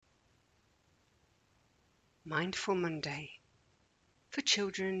Mindful Monday for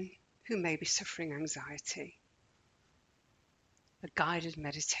children who may be suffering anxiety. A guided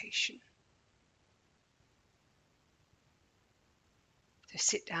meditation. So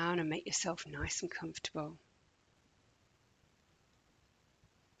sit down and make yourself nice and comfortable.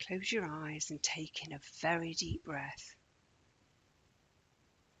 Close your eyes and take in a very deep breath.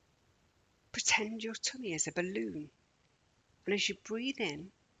 Pretend your tummy is a balloon, and as you breathe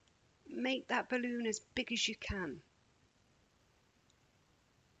in, make that balloon as big as you can.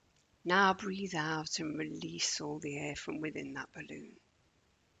 Now breathe out and release all the air from within that balloon.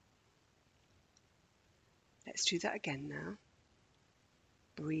 Let's do that again now.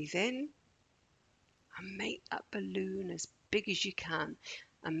 Breathe in and make that balloon as big as you can,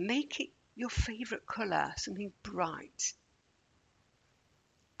 and make it your favourite colour, something bright.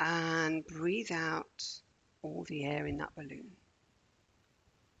 And breathe out all the air in that balloon.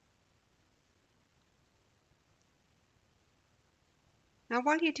 Now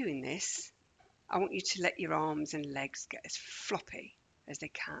while you're doing this, I want you to let your arms and legs get as floppy as they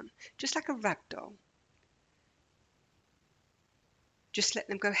can, just like a rag doll. Just let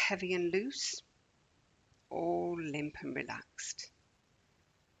them go heavy and loose, all limp and relaxed.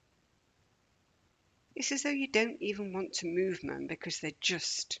 It's as though you don't even want to move them because they're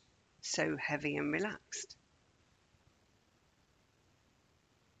just so heavy and relaxed.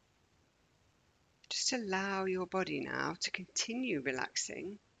 Just allow your body now to continue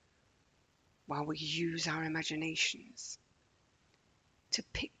relaxing while we use our imaginations to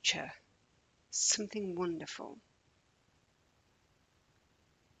picture something wonderful.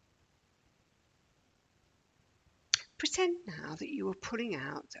 Pretend now that you are pulling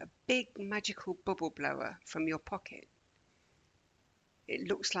out a big magical bubble blower from your pocket. It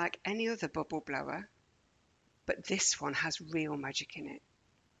looks like any other bubble blower, but this one has real magic in it.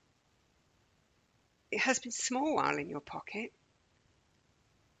 It has been a small while in your pocket,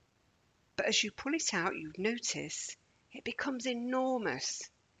 but as you pull it out, you notice it becomes enormous.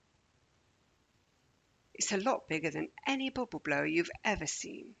 It's a lot bigger than any bubble blower you've ever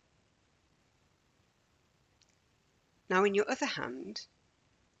seen. Now in your other hand,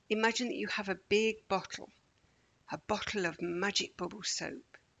 imagine that you have a big bottle of magic bubble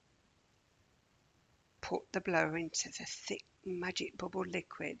soap. Put the blower into the thick magic bubble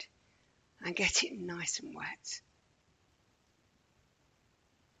liquid and get it nice and wet.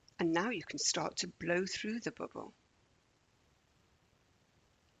 And now you can start to blow through the bubble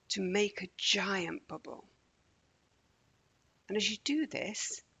to make a giant bubble. And as you do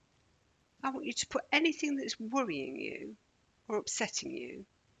this, I want you to put anything that's worrying you or upsetting you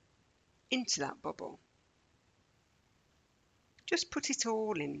into that bubble. Just put it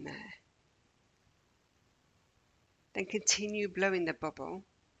all in there. Then continue blowing the bubble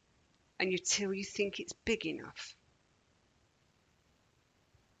until you think it's big enough.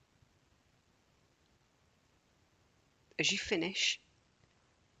 As you finish,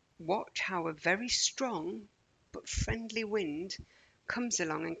 watch how a very strong but friendly wind comes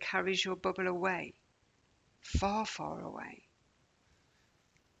along and carries your bubble away, far, far away.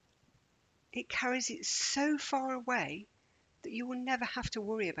 It carries it so far away that you will never have to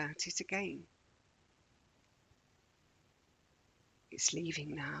worry about it again. It's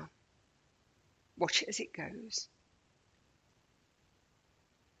leaving now. Watch it as it goes.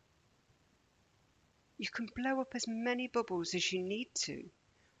 You can blow up as many bubbles as you need to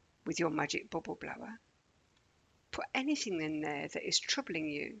with your magic bubble blower. Put anything in there that is troubling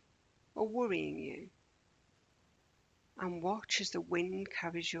you or worrying you, and watch as the wind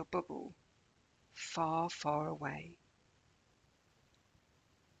carries your bubble far, far away.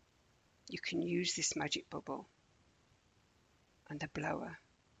 You can use this magic bubble and the blower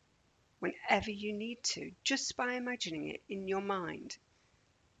whenever you need to, just by imagining it in your mind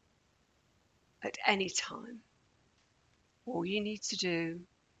at any time. All you need to do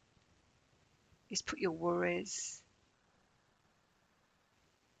is put your worries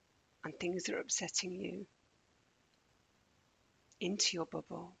and things that are upsetting you into your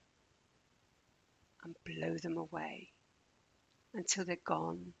bubble and blow them away until they're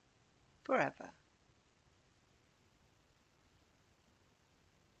gone forever.